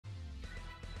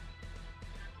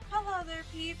Hello there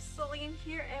peeps, Celine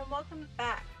here, and welcome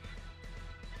back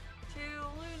to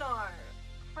LUNAR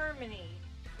Harmony.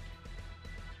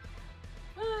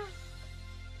 I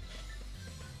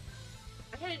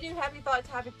had to do happy thoughts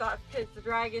because the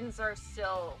dragons are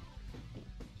still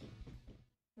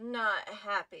not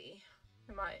happy,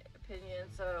 in my opinion,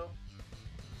 so...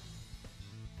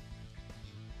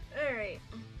 Alright.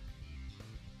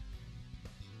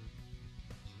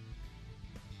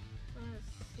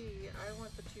 Let's see, I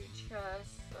want the 2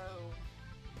 chests, so...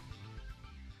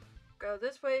 Go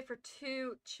this way for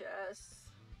 2 chests.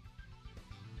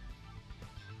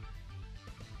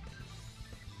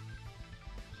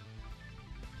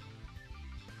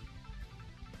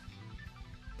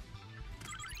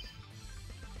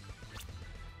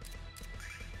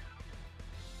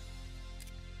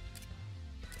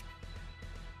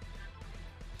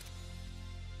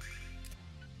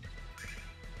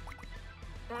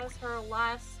 That's her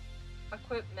last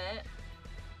equipment.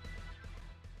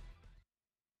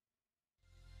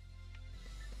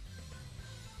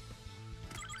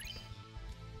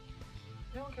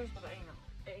 No one cares about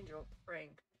the angel ring.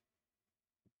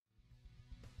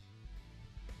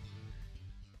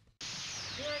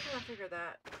 Yeah, I kind of figured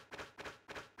that.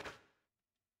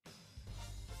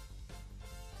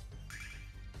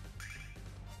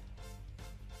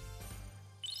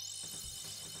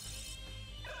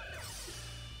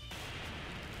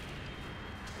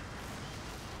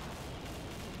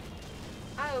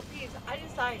 Oh, please, I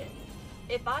decided,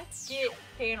 if I get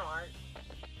fan art,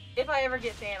 if I ever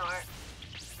get fan art,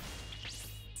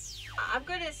 I'm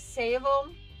gonna save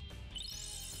them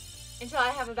until I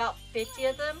have about 50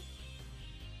 of them.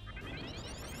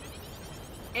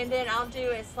 And then I'll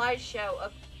do a slideshow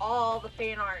of all the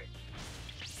fan art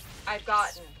I've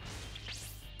gotten.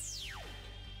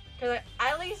 Because I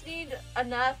at least need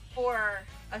enough for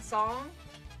a song.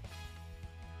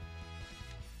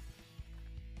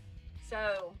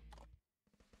 So,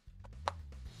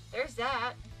 there's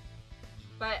that.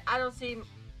 But I don't see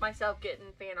myself getting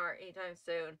fan art anytime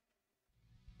soon.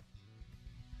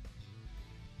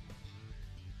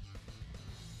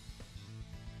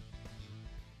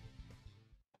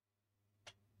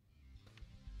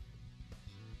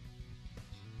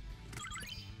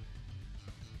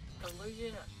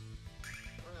 Illusion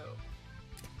Row.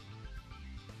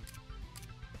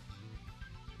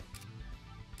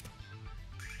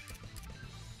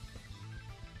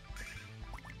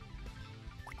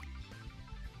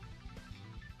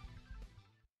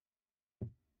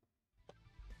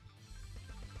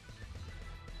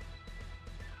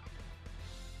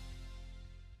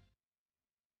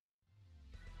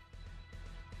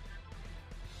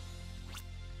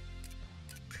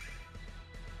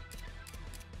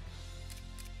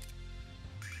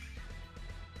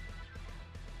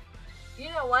 You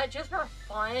know what? Just for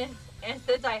fun, and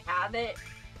since I have it,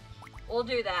 we'll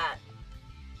do that.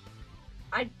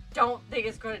 I don't think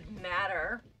it's going to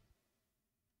matter.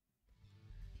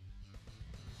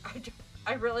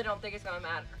 I really don't think it's going to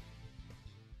matter.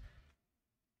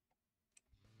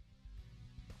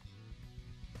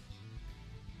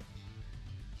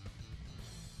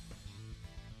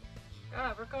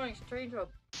 God, we're going straight into a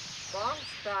boss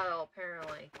battle,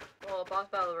 apparently. Well, a boss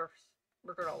battle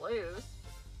we're going to lose.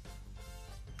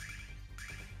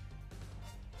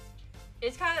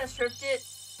 It's kind of scripted.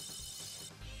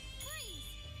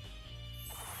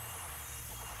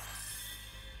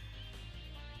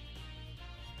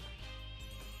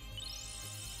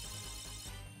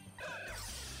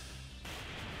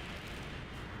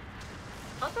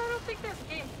 Also, I don't think there's a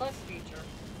Game Plus feature.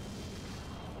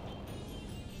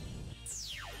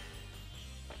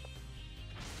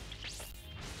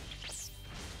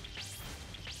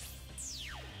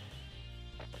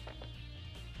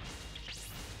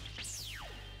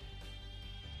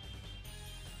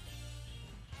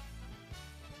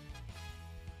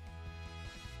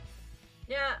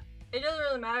 Yeah, it doesn't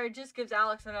really matter. It just gives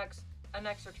Alex an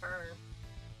extra turn.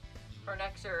 Or an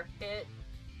extra hit.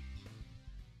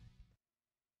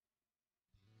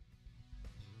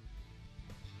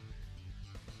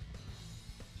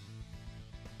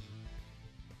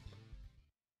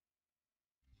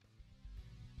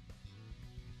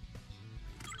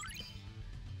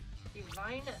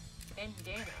 Divine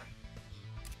Bandana.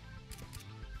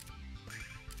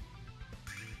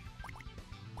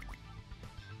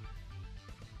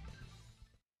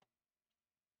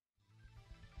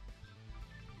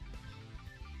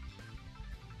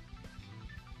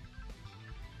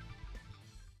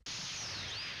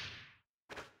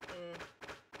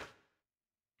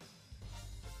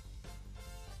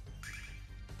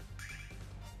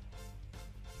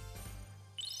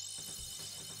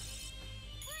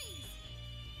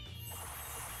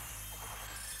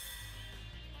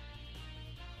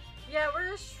 yeah,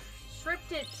 we're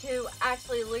restricted to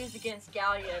actually lose against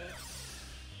Galleon.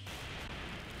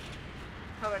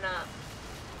 Coming up.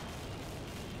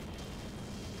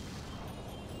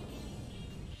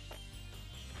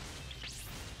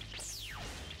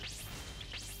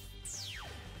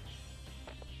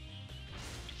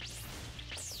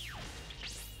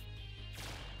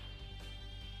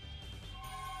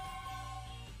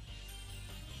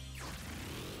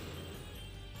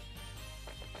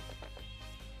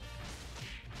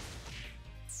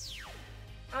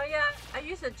 Oh yeah, I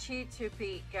used a cheat to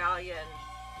beat Galleon.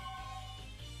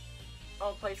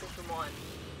 All PlayStation 1.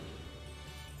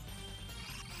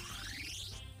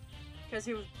 Because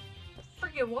he was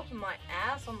freaking whooping my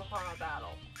ass on the final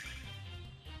battle.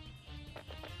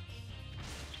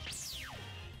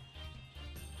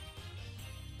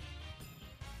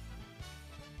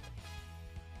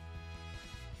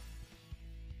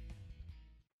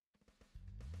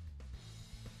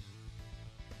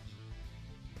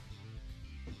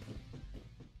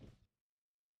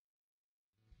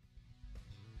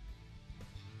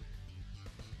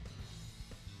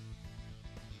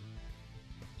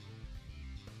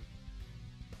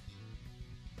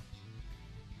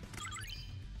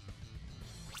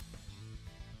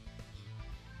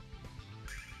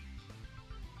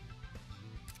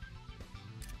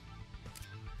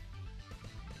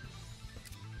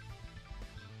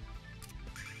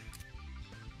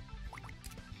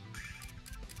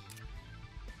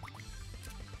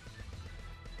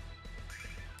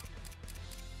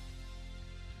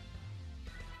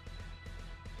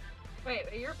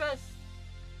 Wait, your best...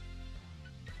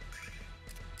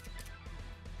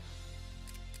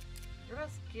 Your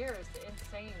best gear is the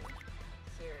Insane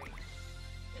series.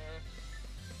 Yeah.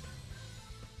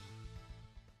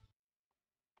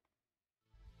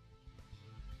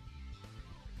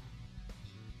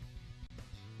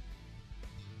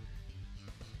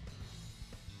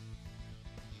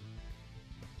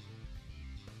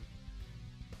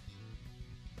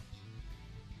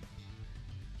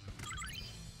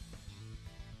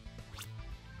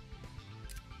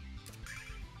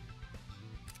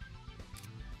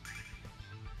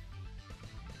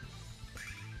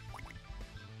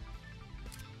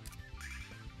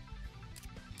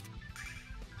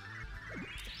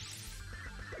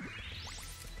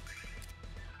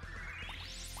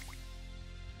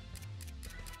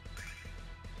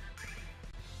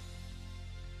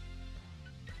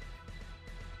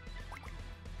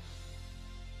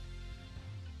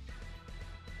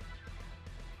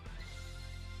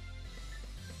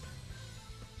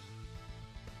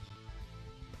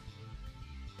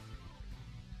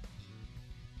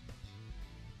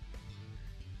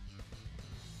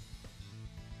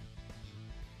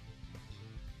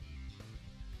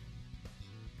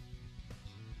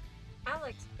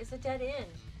 Alex, it's a dead end.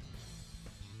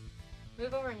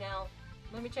 Move over now.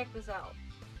 Let me check this out.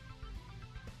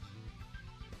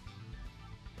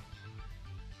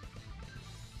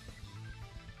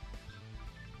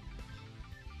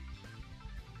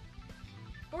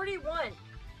 $41.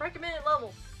 Recommended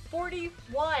level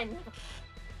 41.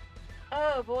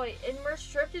 Oh boy, and we're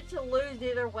restricted to lose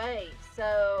either way,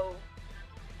 so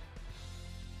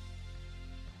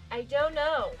I don't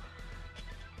know.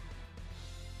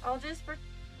 I'll just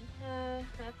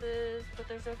methods, but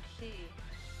there's no key.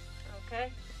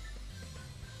 Okay.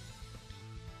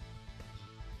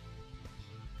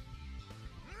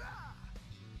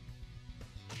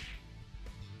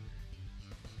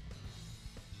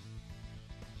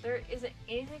 There isn't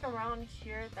anything around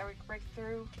here that we can break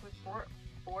through with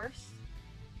force.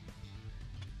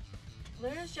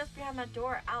 Luna's just behind my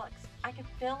door, Alex. I can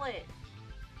feel it.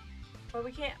 But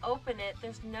we can't open it.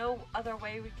 There's no other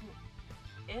way we can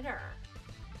enter.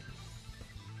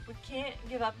 We can't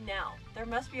give up now. There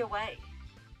must be a way.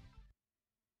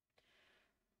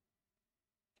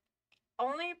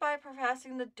 Only by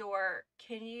passing the door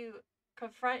can you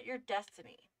confront your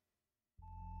destiny.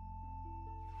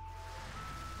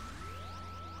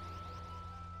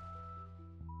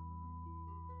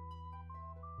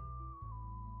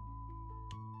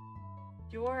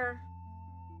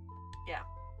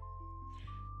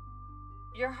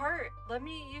 Your heart, let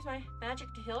me use my magic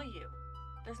to heal you.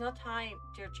 There's no time,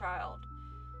 dear child.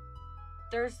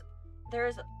 There's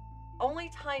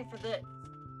only time for this.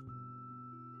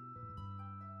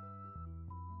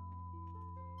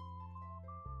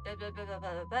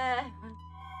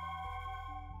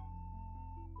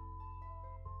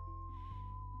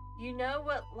 You know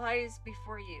what lies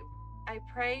before you. I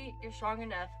pray you're strong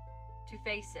enough to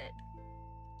face it.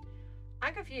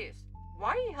 I'm confused. Why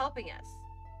are you helping us?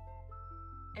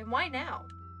 And why now?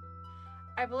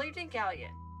 I believed in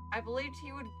Galleon. I believed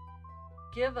he would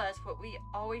give us what we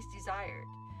always desired,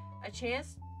 a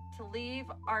chance to leave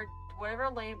our whatever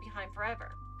land behind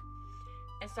forever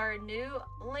and start a new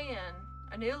land,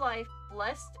 a new life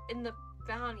blessed in the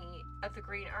bounty of the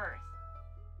green earth.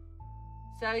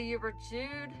 So you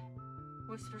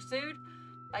was pursued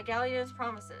by Galleon's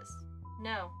promises.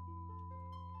 No,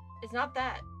 it's not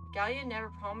that. Galleon never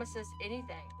promised us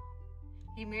anything.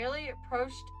 He merely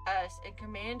approached us and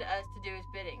commanded us to do his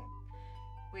bidding.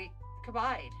 We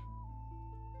complied.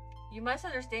 You must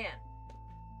understand,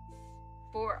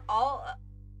 for all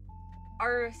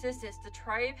our assistance, the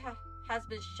tribe has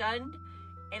been shunned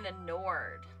and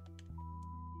ignored.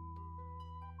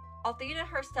 Athena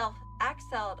herself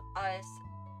exiled us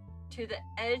to the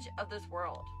edge of this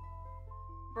world.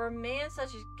 For a man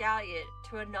such as Galleon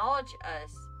to acknowledge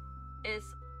us is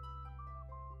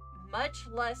much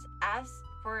less ask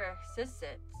for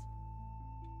assistance.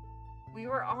 We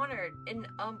were honored and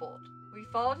humbled. We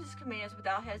followed his commands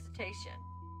without hesitation.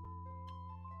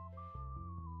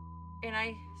 And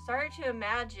I started to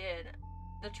imagine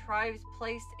the tribes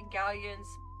placed in Galleon's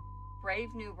brave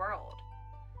new world.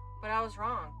 But I was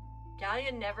wrong.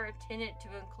 Galleon never intended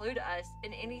to include us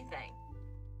in anything.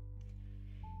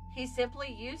 He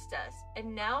simply used us,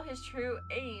 and now his true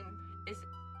aim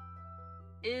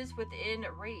is within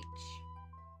reach.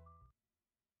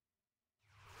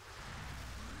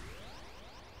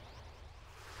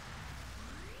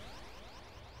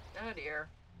 Oh dear.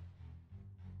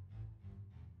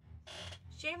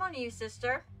 Shame on you,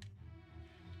 sister.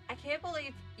 I can't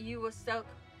believe you were so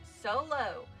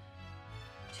low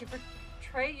to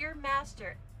betray your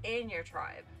master and your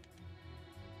tribe.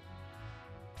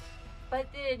 But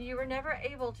then you were never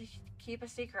able to keep a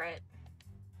secret.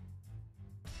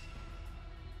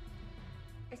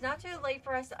 It's not too late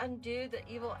for us to undo the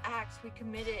evil acts we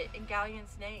committed in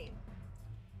Galleon's name.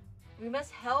 We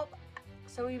must help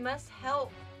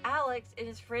Alex and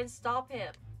his friends stop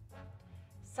him.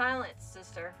 Silence,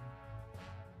 sister.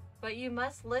 But you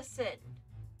must listen.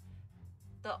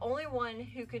 The only one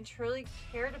who can truly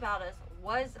cared about us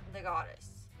was the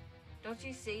goddess. Don't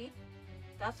you see?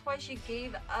 That's why she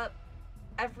gave up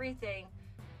everything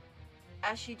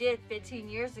as she did 15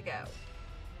 years ago.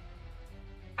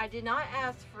 I did not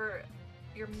ask for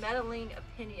your meddling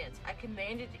opinions. I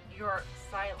commanded your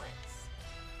silence.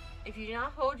 If you do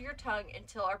not hold your tongue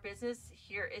until our business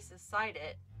here is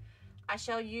decided, I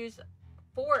shall use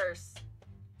force.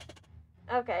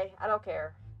 Okay, I don't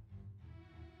care.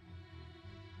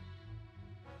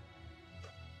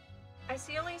 I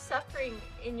see only suffering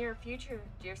in your future,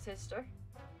 dear sister.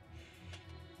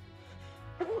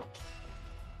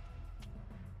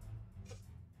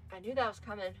 I knew that was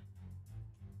coming.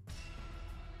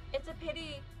 It's a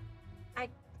pity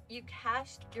you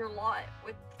cast your lot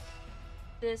with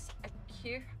this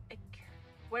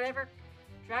whatever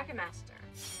Dragon Master.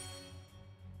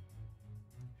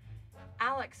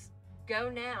 Alex, go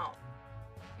now.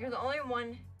 You're the only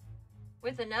one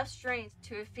with enough strength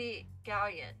to defeat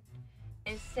Galleon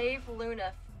and save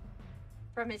Luna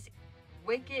from his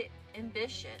wicked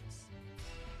ambitions.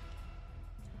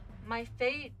 My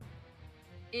fate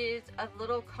is of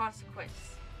little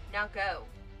consequence. Now go.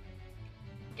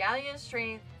 Galleon's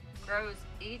strength grows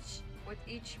with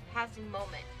each passing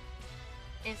moment,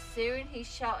 and soon he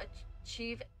shall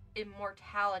achieve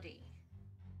immortality.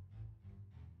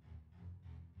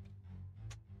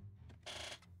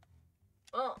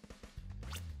 Well,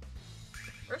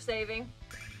 we're saving.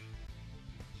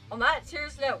 On that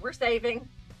serious note, we're saving.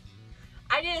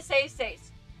 I did a save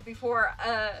states before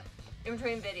in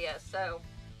between videos, so.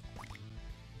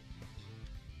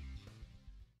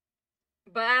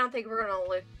 But I don't think we're gonna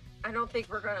live. I don't think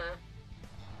we're gonna.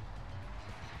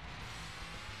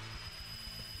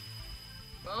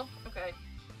 Well, okay.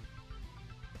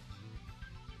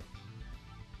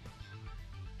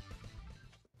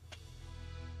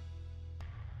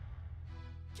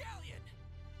 Galleon!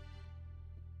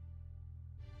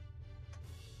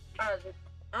 Did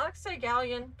Alex say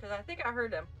Galleon? Because I think I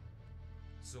heard him.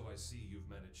 So I see you've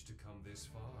managed to come this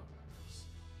far, Alex.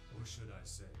 Or should I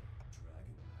say,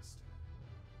 Dragon Master?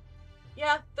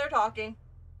 Yeah, they're talking.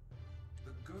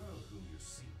 The girl whom you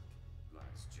seek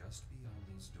lies just beyond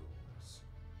these doors.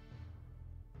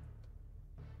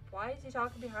 Why is he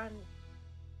talking behind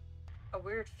a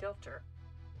weird filter?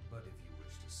 But if you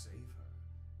wish to save her,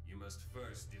 you must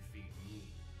first defeat me.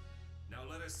 Now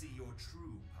let us see your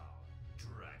true power,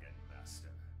 Dragon Master.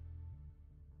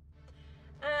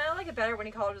 I like it better when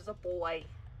he called us a boy.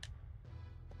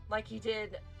 Like he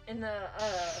did in the,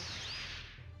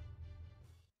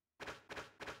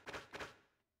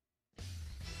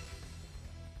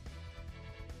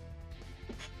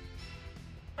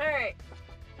 Alright.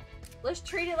 Let's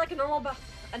treat it like a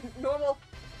normal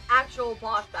actual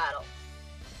boss battle.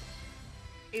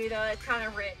 You know, it's kind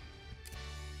of rich.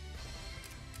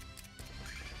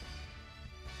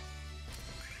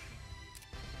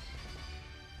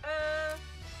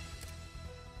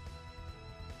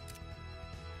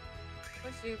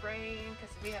 Let's do rain,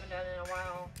 because we haven't done it in a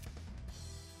while.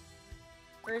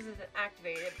 Hers isn't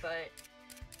activated, but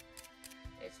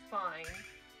it's fine.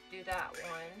 Do that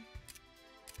one.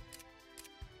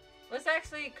 Let's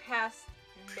actually cast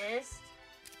Mist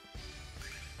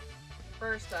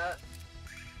first up.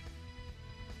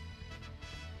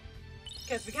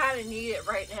 Because we kind of need it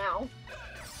right now.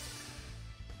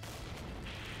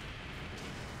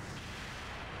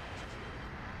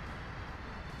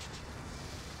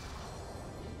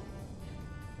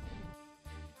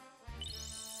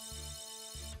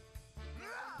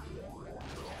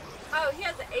 Oh, he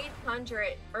has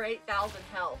 800 or 8,000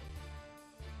 health.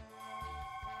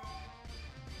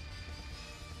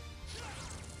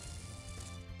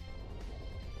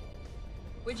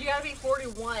 Would you gotta be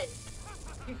 41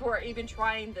 before even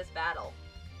trying this battle?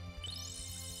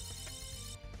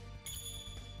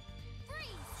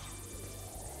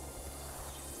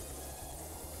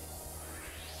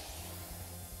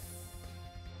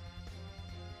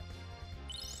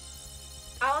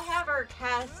 I'll have her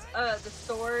cast the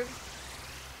sword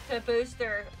to boost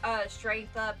their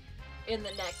strength up in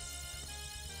the next,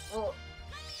 well,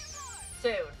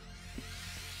 soon.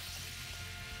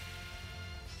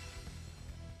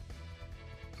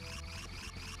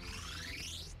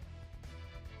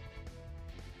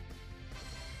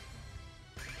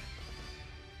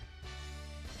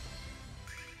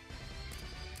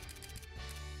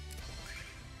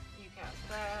 You cast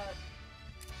that.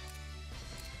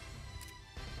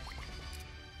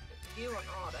 You on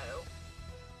auto.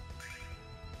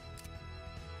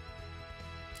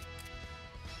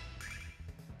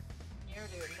 You're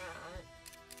doing that.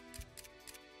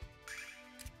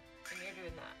 And you're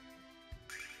doing that.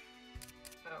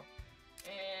 Oh.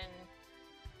 And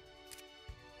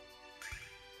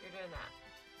you're doing that.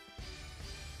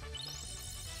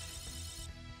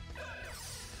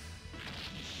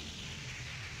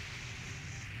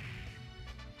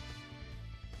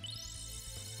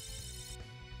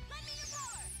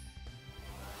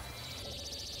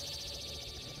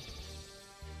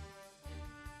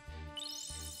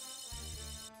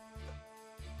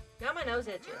 Now my nose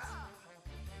itches.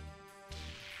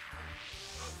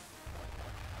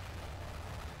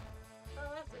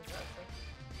 Oh, that's interesting.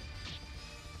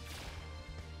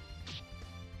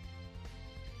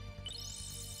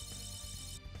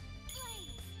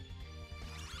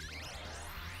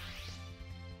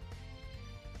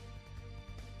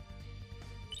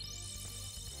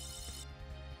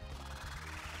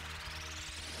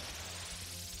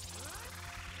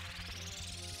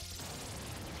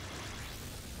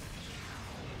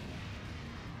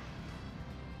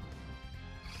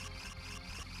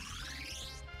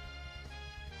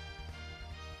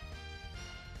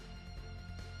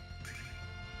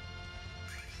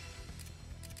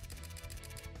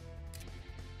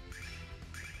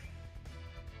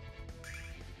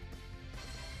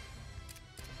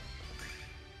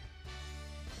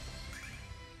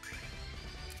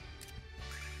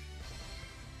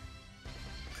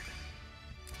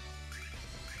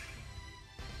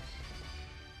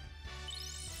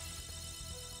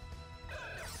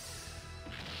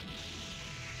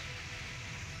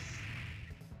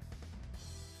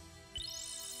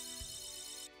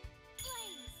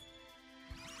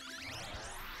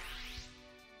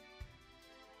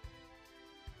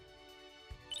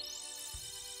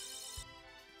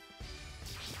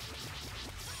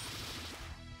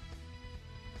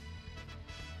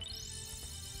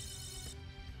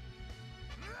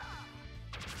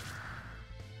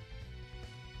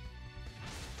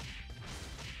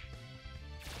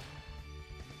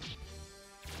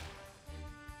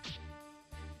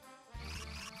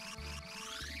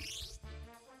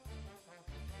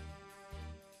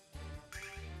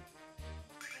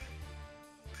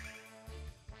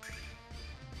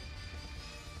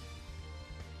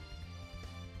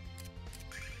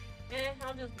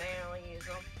 I'll just manually use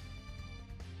them.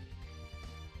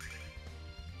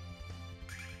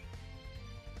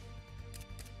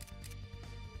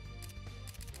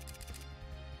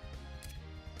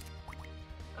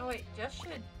 Oh wait, Jess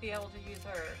should be able to use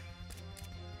her.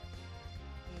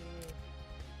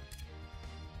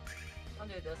 I'll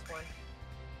do this one.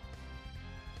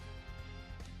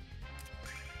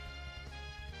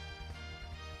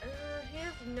 He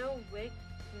has no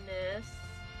weakness.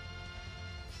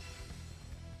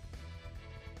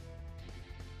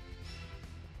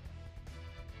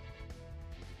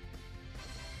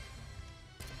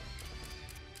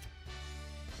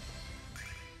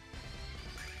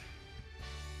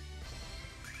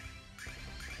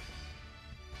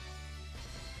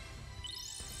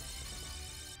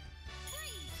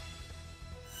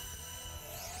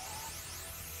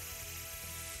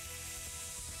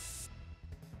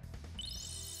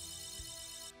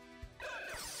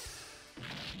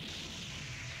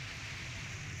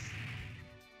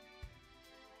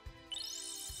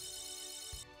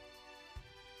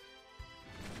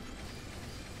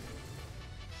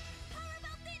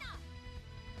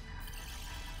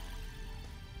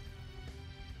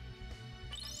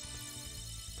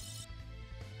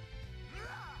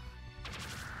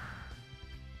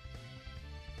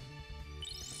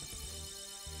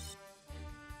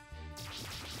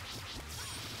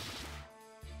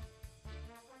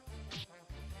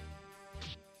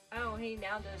 he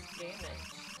now does damage.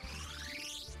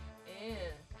 Ew.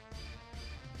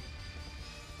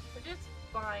 Which is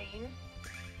fine.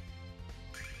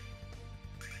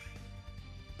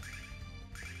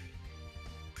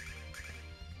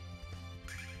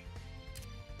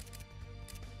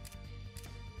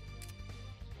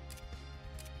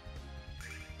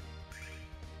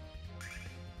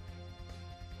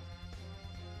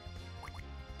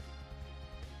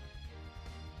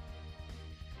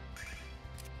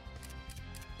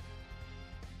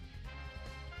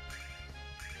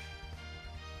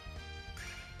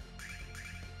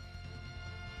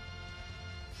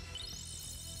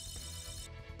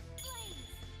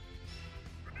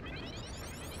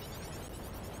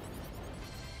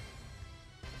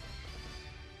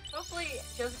 Hopefully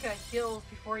Jessica heals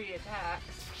before he attacks.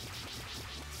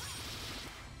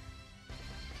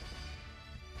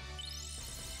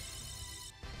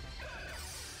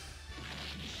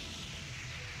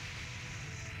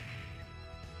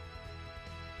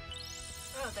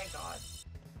 Oh, thank God.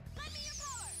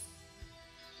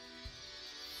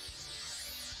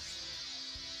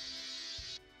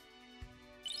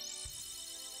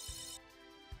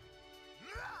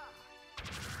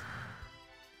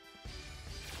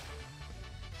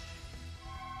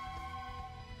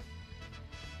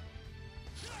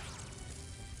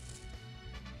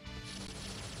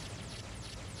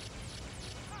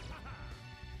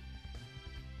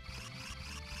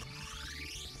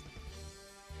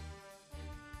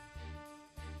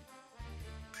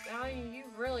 Now you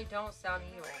really don't sound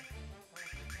evil.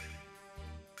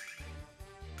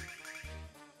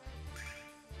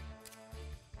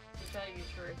 To tell you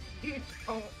the truth, you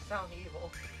don't sound evil.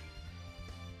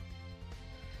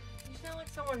 You sound like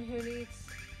someone who needs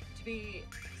to be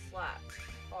slapped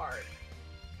hard.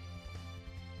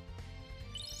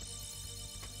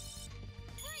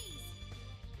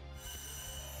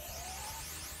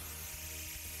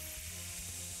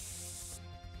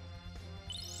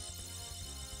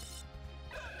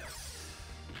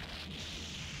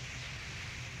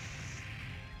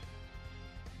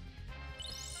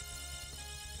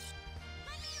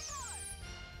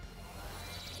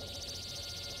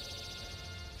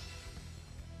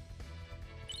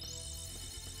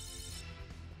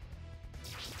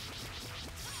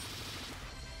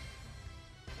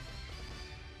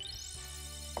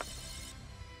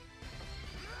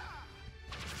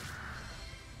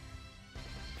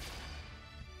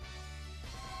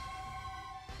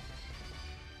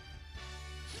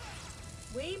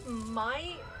 We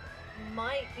might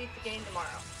beat the game tomorrow.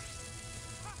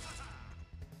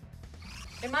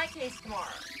 In my case, tomorrow.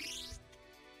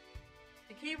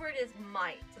 The keyword is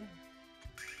might.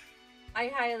 I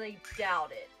highly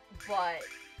doubt it, but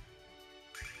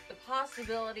the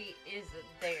possibility is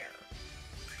there.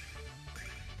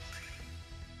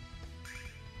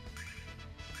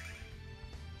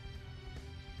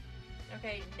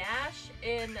 Okay, Nash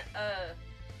and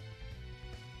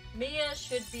Mia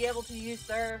should be able to use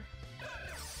their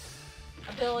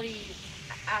abilities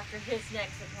after his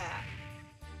next attack.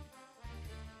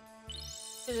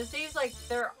 Because it seems like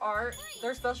their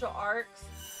special arcs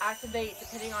activate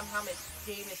depending on how much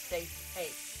damage they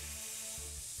take.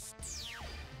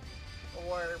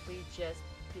 Or we just...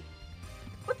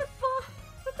 What the fuck?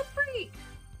 What the freak?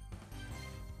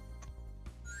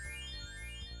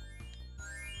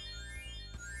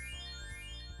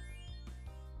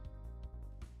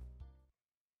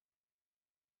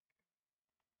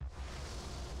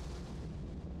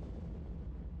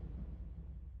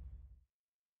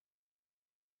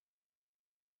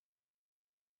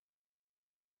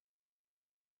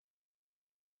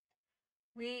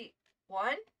 We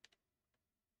won?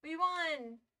 We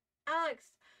won! Alex,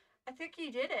 I think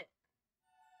you did it.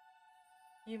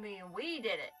 You mean we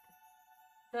did it.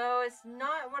 So it's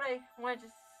not what I wanted to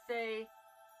say.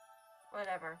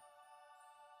 Whatever.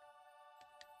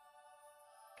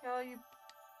 Cal, you...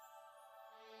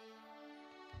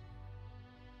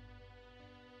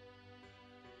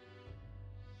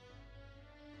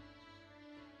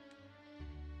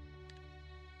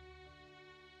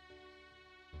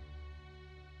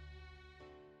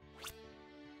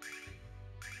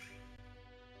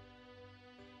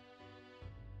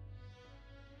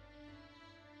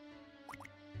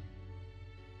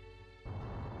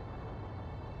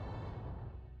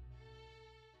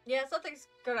 Yeah, something's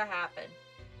gonna happen.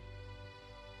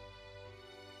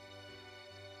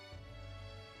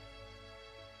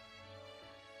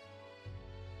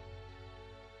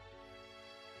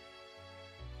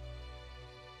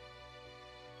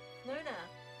 Luna.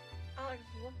 Alex,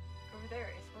 look over there.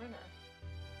 It's Luna.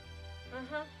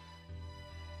 Uh-huh.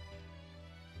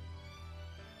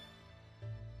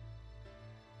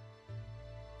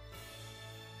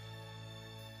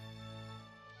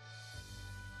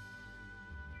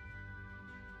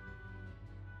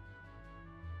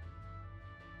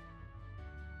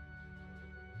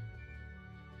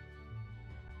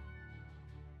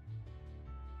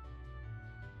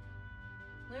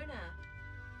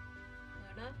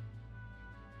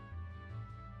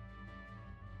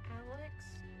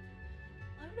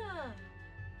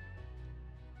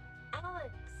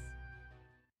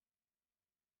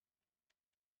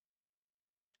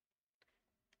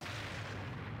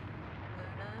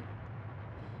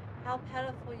 how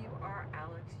pitiful you are,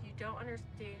 Alex. You don't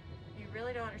understand. You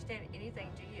really don't understand anything,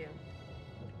 do you?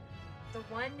 The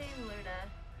one named Luna,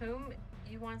 whom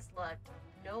you once loved,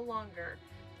 no longer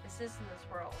exists in this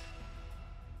world.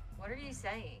 What are you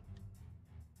saying?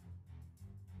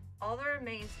 All that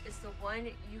remains is the one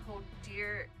you hold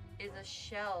dear is a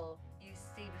shell you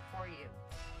see before you.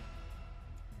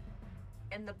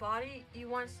 And the body you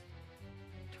once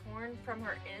torn from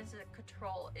her innocent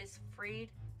control is freed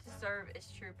to serve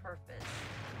its true purpose.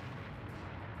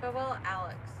 Farewell,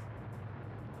 Alex.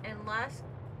 And last,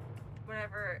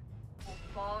 whatever will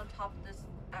fall on top of this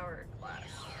hourglass.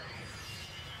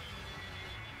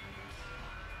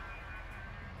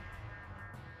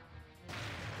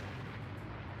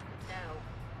 No.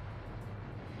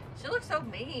 She looks so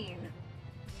mean.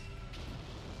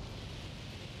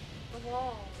 The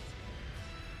walls.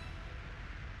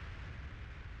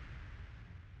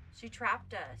 She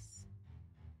trapped us.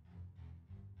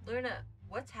 Luna,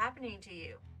 what's happening to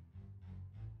you?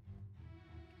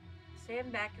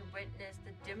 Stand back and witness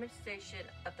the demonstration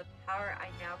of the power I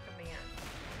now command.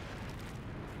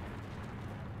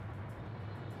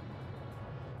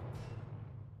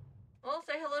 Well,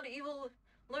 say hello to evil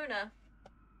Luna.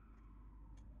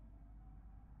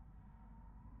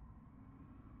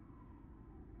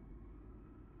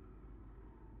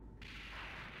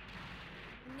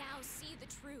 Now see the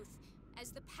truth,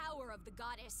 as the power of the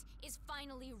goddess is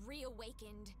finally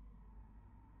reawakened.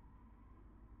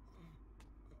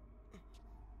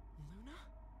 Luna?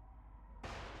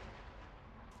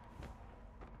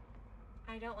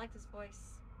 I don't like this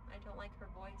voice. I don't like her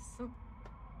voice.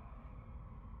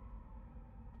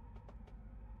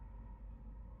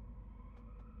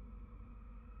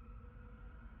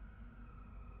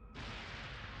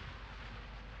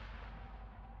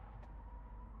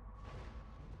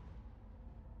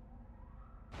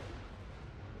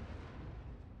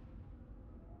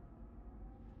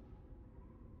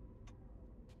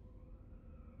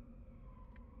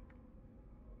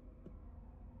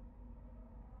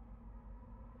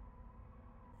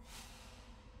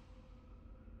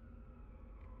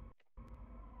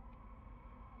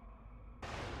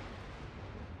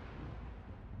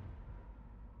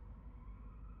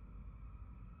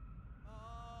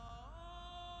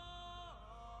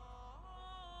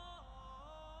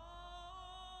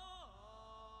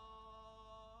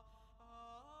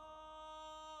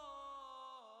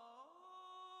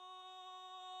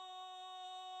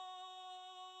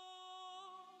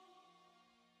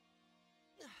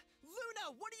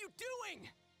 Luna, what are you doing?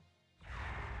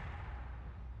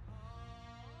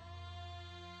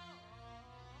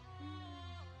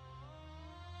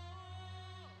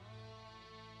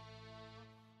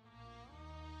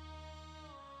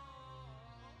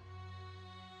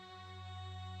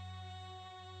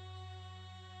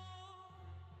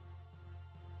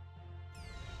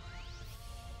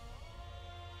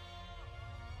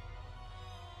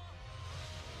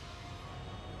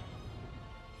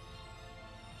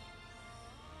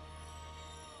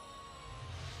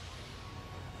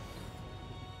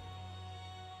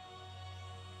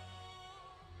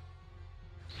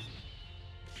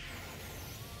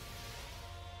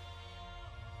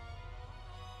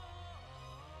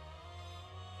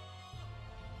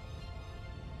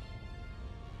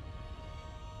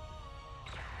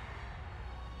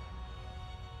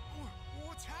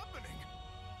 What's happening?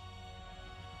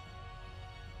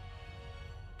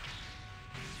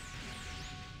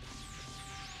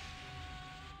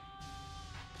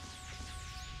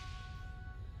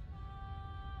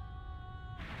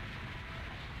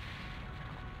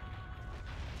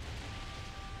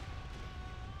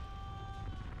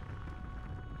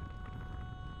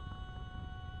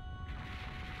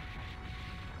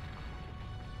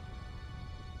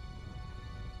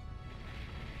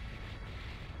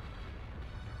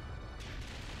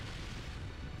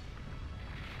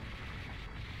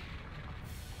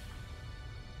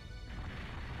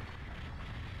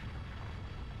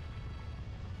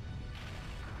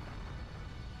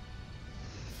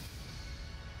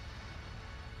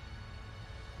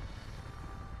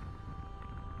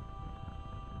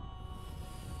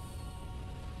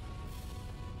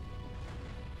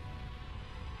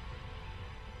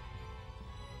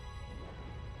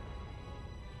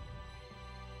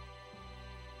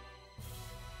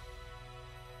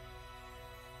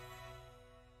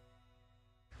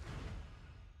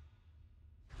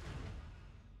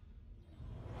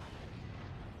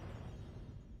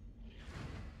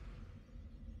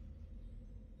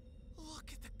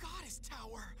 Look at the goddess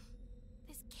tower!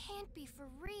 This can't be for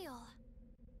real.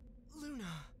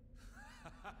 Luna.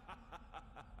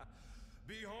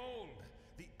 Behold,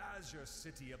 the azure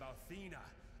city of Athena,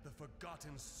 the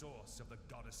forgotten source of the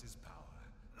goddess's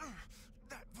power.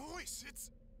 That voice,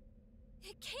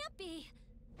 It can't be!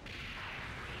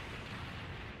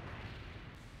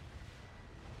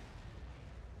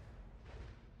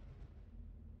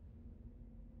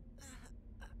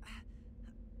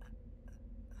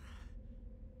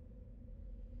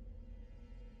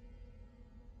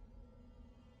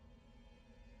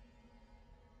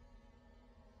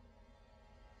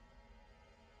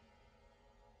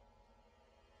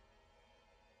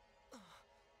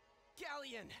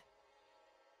 Galleon!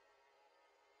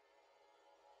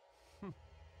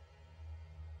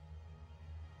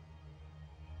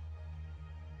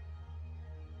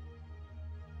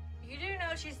 You do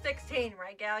know she's 16,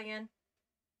 right, Galleon?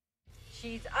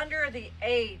 She's under the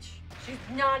age. She's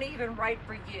not even right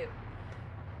for you.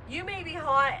 You may be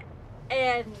hot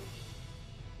and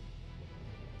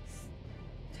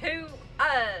too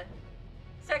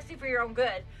sexy for your own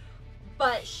good,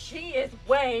 but she is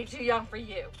way too young for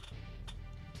you.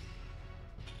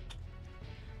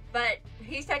 But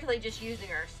he's technically just using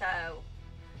her, so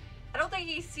I don't think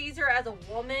he sees her as a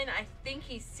woman. I think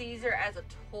he sees her as a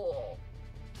tool.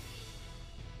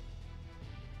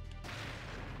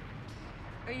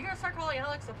 Are you gonna start calling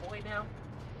Alex a boy now?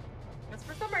 Because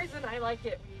for some reason I like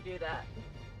it when you do that.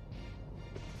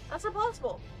 That's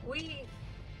impossible. We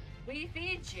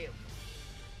feed you.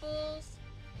 Fools.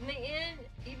 In the end,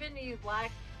 even you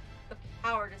lack the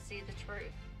power to see the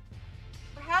truth.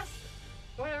 Perhaps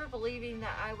whatever believing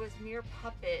that I was mere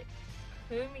puppet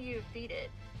whom you feeded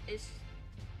is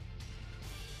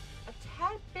a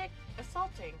tad bit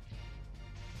assaulting.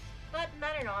 But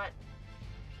matter not.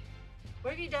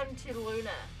 What have you done to Luna?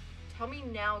 Tell me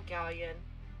now, Galleon.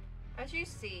 As you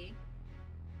see,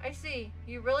 I see,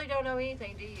 you really don't know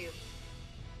anything, do you?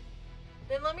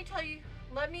 Then let me tell you,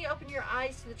 let me open your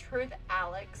eyes to the truth,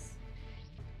 Alex.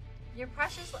 Your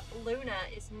precious Luna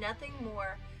is nothing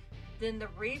more than the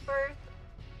rebirth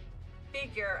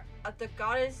figure of the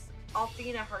goddess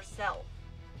Athena herself.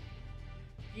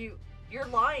 You're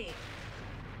lying.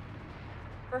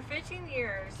 For 15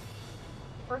 years,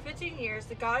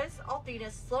 the goddess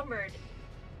Athena slumbered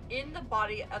in the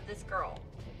body of this girl.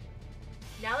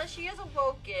 Now that she has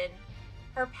awoken,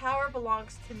 her power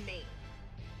belongs to me.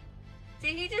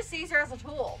 See, he just sees her as a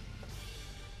tool.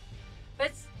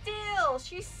 But still,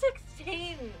 she's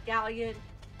 16, Galleon.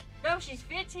 No, she's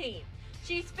 15.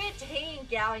 She's 15,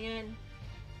 Galleon.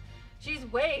 She's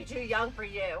way too young for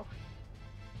you.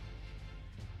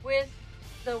 With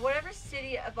the whatever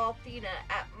city of Athena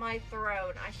at my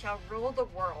throne, I shall rule the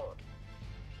world.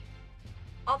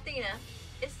 Athena,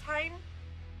 it's time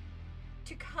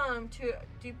to come to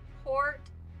deport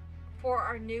for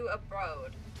our new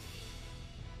abode.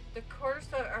 The course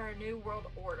of our new world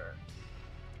order.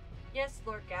 Yes,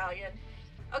 Lord Galleon.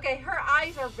 Okay, her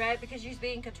eyes are red because she's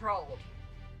being controlled.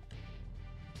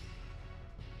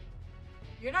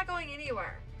 You're not going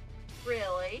anywhere.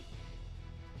 Really?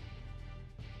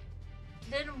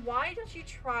 Then why don't you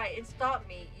try and stop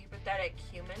me, you pathetic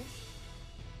humans?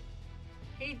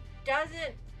 He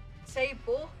doesn't say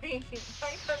boy. Why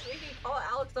doesn't he call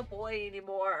Alex a boy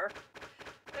anymore?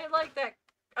 I like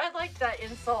that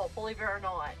insult, believe it or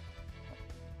not.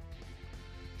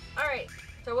 Alright,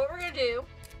 so what we're gonna do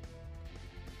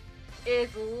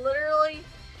is literally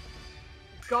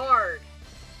guard.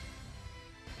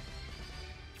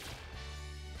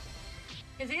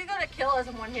 Because he's gonna kill us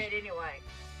in one hit anyway.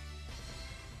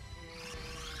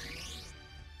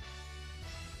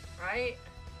 Right?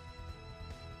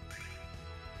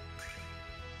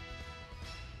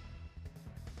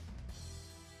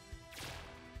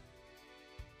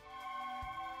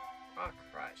 Rock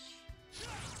crush.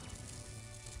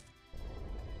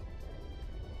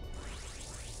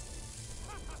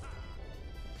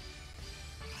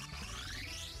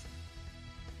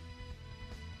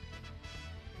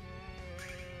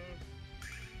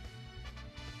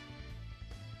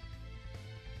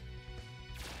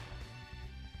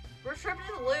 We're stripped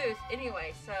to lose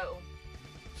anyway, so.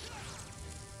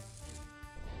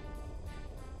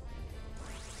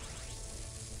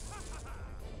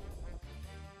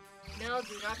 No,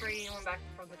 do not bring anyone back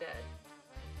from the dead.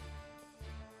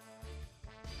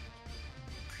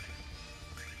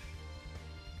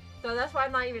 So that's why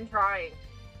I'm not even trying.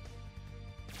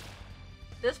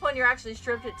 This one you're actually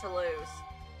stripped it to lose.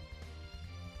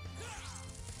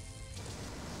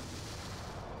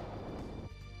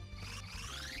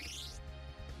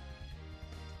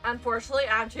 Unfortunately,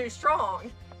 I'm too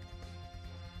strong.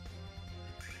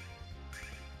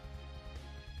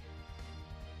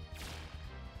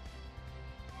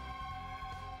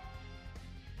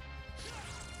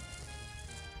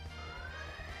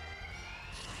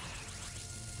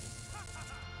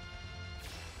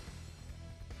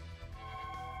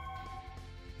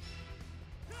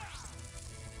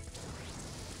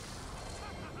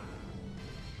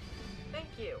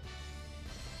 you.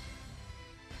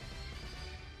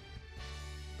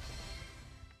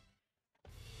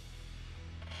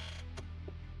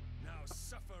 Now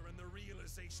suffer in the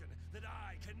realization that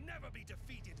I can never be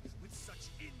defeated with such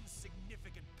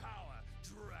insignificant power,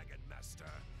 Dragon Master.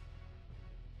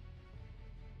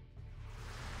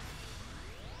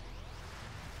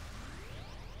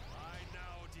 I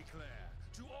now declare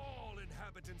to all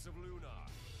inhabitants of Lunar,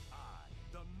 I,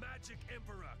 the Magic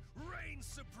Emperor, reign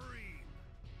supreme!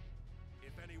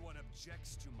 If anyone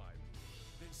objects to my rule,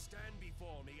 then stand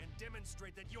before me and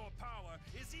demonstrate that your power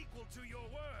is equal to your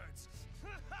words!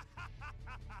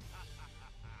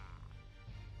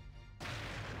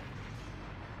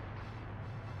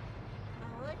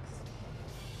 Alex?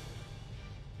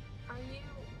 Are you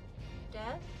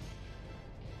dead?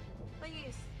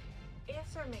 Please,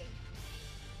 answer me.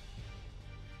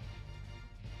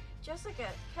 Jessica,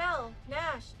 Kel,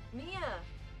 Nash, Mia.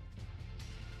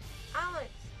 Alex,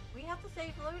 we have to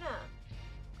save Luna.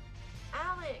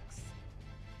 Alex.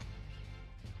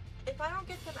 If I don't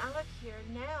get them out of here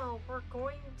now, we're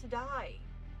going to die.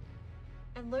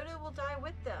 And Luna will die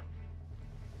with them.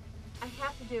 I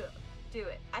have to do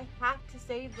it. I have to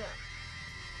save them.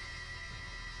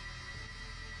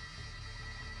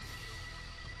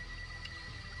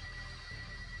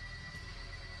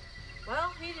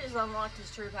 Well, he just unlocked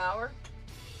his true power.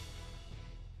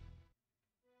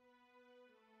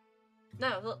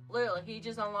 No, literally, he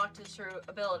just unlocked his true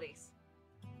abilities.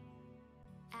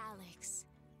 Alex.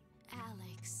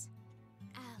 Alex.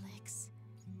 Alex.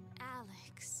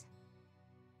 Alex.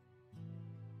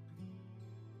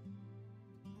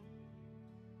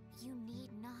 You need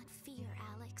not fear,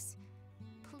 Alex.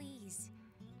 Please,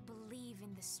 believe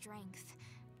in the strength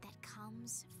that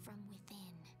comes from within.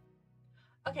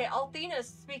 Okay, Althena's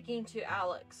speaking to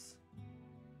Alex.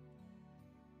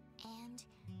 And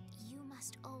you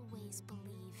must always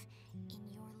believe in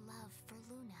your love for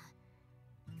Luna,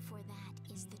 for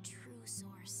that is the true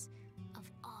source of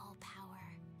all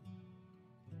power.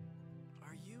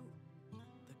 Are you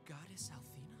the goddess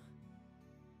Althena?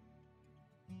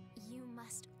 You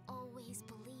must always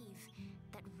believe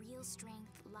that real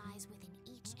strength lies within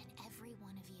each and every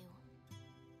one of you.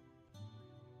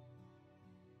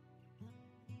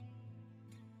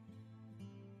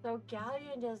 So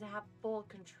Galleon doesn't have full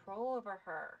control over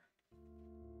her.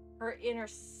 Her inner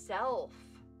self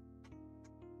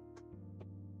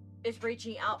is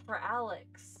reaching out for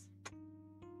Alex.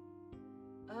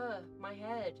 My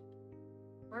head.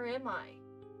 Where am I?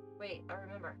 Wait, I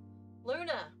remember.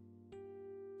 Luna.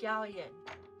 Galleon.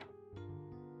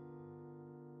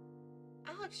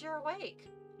 Alex, you're awake.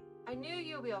 I knew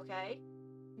you'd be okay.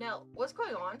 Now, what's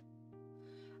going on?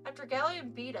 After Galleon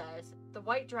beat us, the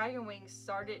white dragon wings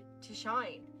started to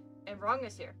shine, and wrong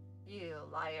us here. You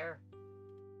liar.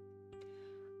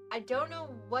 I don't know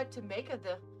what to make of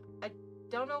I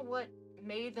don't know what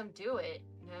made them do it.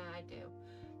 Nah, I do.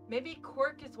 Maybe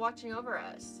Quirk is watching over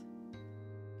us.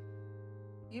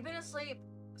 You've been asleep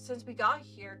since we got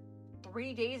here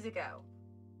 3 days ago.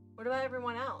 What about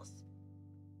everyone else?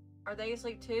 Are they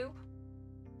asleep too?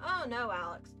 Oh no,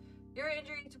 Alex. Your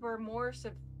injuries were more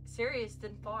serious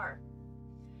than far.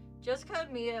 Jessica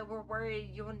and Mia were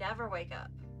worried you will never wake up.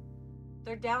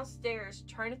 They're downstairs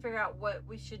trying to figure out what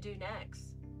we should do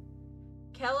next.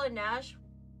 Kel and Nash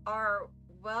are,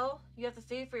 well, you have to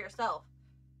see for yourself.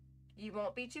 You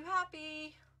won't be too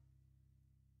happy.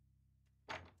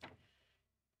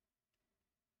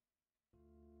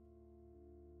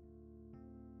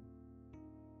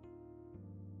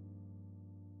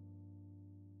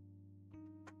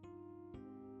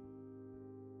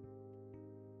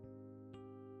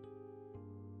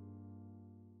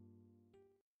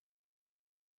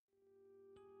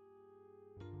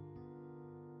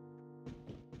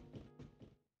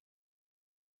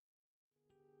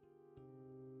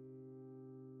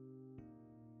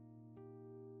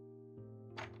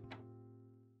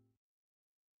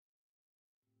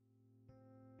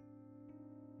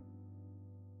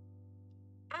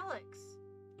 Alex,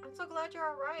 I'm so glad you're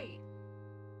alright.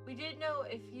 We didn't know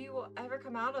if you will ever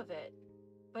come out of it,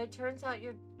 but it turns out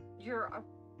you're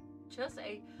just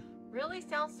a really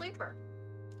sound sleeper.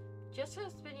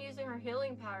 Jessica's been using her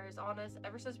healing powers on us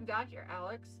ever since we got here,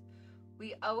 Alex.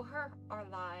 We owe her our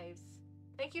lives.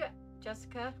 Thank you,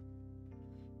 Jessica.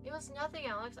 It was nothing,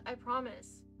 Alex, I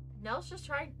promise. Nell's just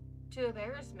trying to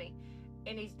embarrass me,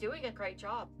 and he's doing a great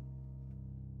job.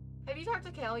 Have you talked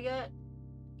to Kel yet?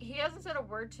 He hasn't said a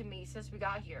word to me since we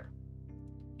got here.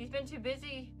 He's been too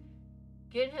busy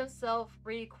getting himself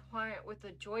reacquainted with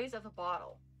the joys of a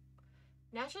bottle.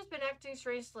 Nash has been acting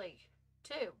strangely,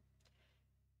 too.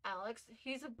 Alex,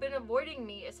 he's been avoiding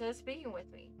me instead of speaking with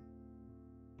me.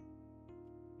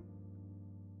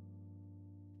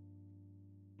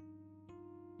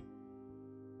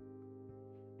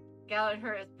 Gallon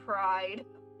hurt his pride.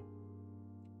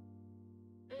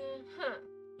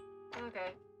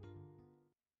 Okay.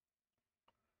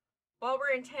 While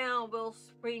we're in town, we'll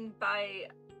swing by,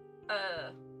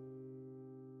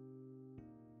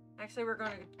 actually, we're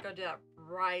gonna go do that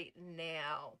right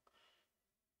now.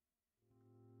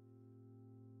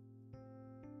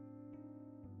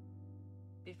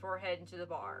 Before heading to the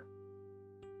bar.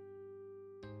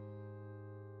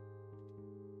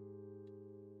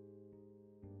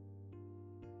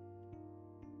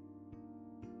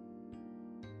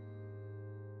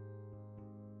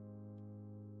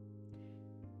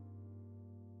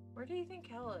 Where do you think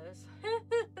Kel is?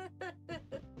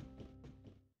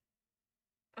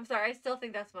 I'm sorry, I still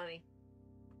think that's funny.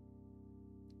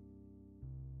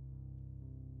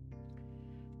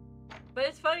 But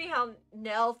it's funny how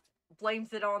Nell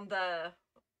blames it on the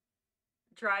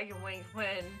dragon wing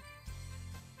when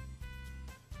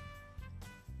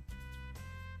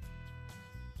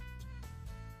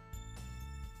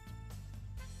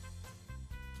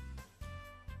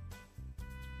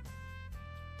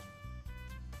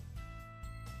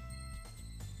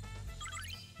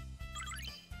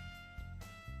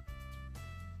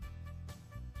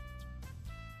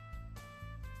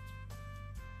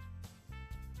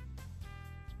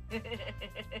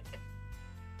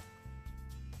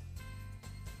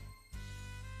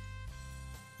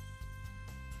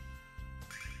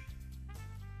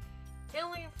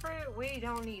healing fruit, we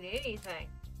don't need anything.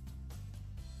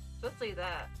 Let's leave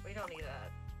that. We don't need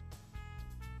that.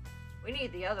 We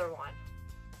need the other one.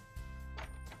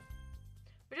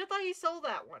 We just thought he sold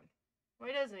that one.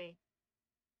 Why doesn't he?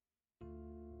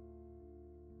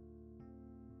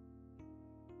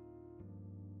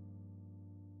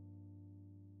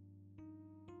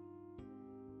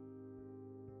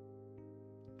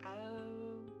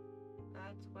 Oh,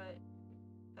 that's what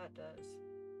that does.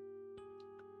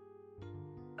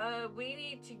 We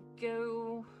need to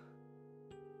go.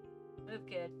 Move,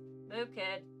 kid. Move,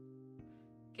 kid.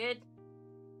 Kid.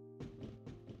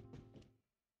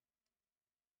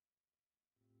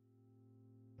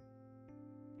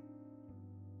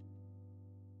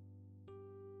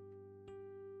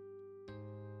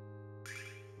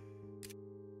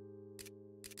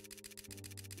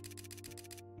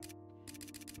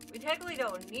 We technically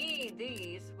don't need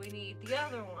these. We need the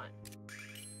other one.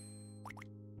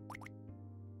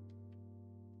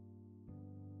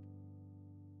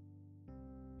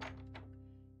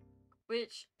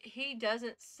 Which he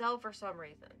doesn't sell for some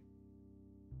reason.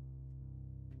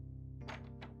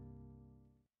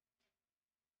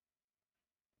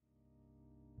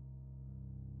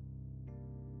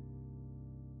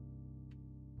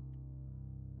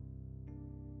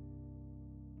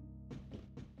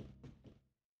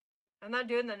 I'm not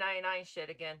doing the 99 shit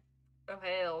again. Oh,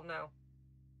 hell no.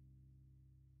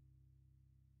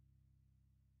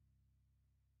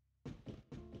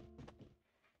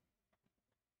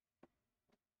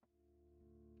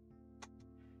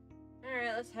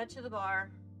 Alright, let's head to the bar.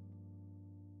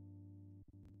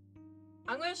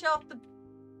 I'm gonna show off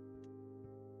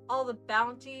all the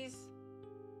bounties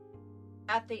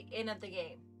at the end of the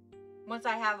game. Once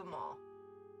I have them all.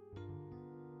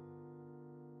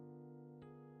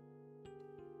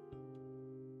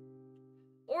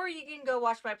 Or you can go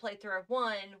watch my playthrough of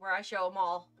 1 where I show them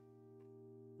all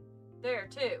there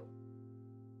too.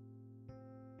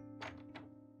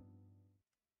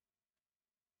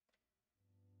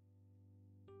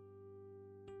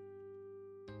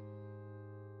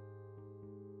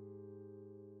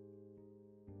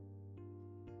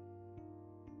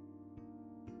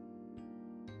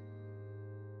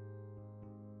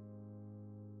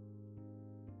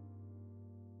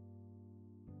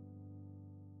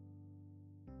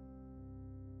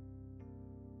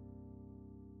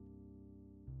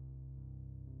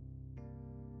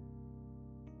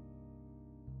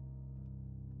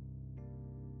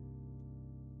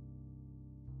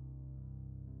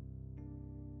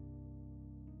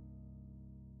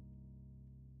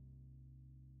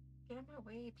 Get out of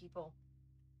my way, people.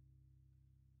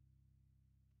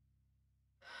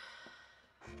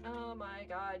 Oh my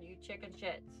god, you chicken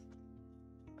shits.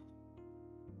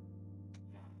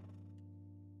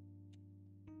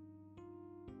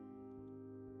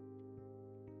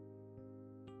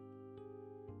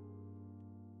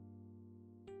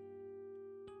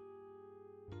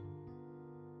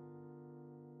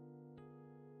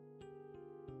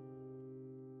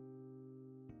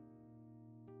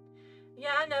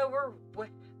 Yeah, I know, we're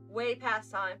way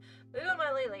past time. Move on,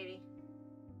 my lady.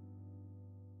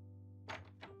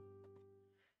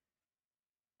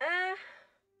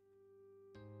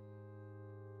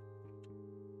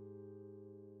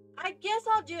 I guess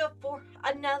I'll do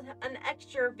an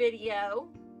extra video.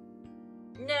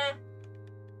 Nah.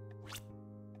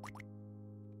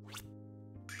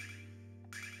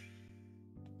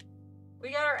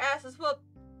 We got our asses whooped.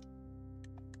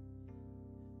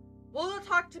 We'll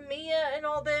talk to Mia and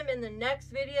all them in the next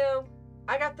video.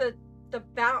 I got the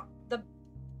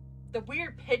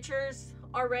weird pictures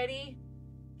already.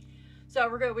 So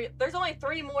we're gonna there's only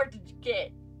 3 more to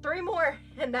get. 3 more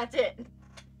and that's it.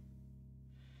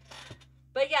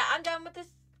 But yeah, I'm done with this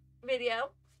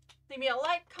video. Leave me a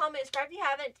like, comment, subscribe if you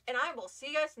haven't, and I will see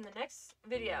you guys in the next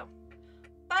video.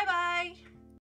 Bye bye.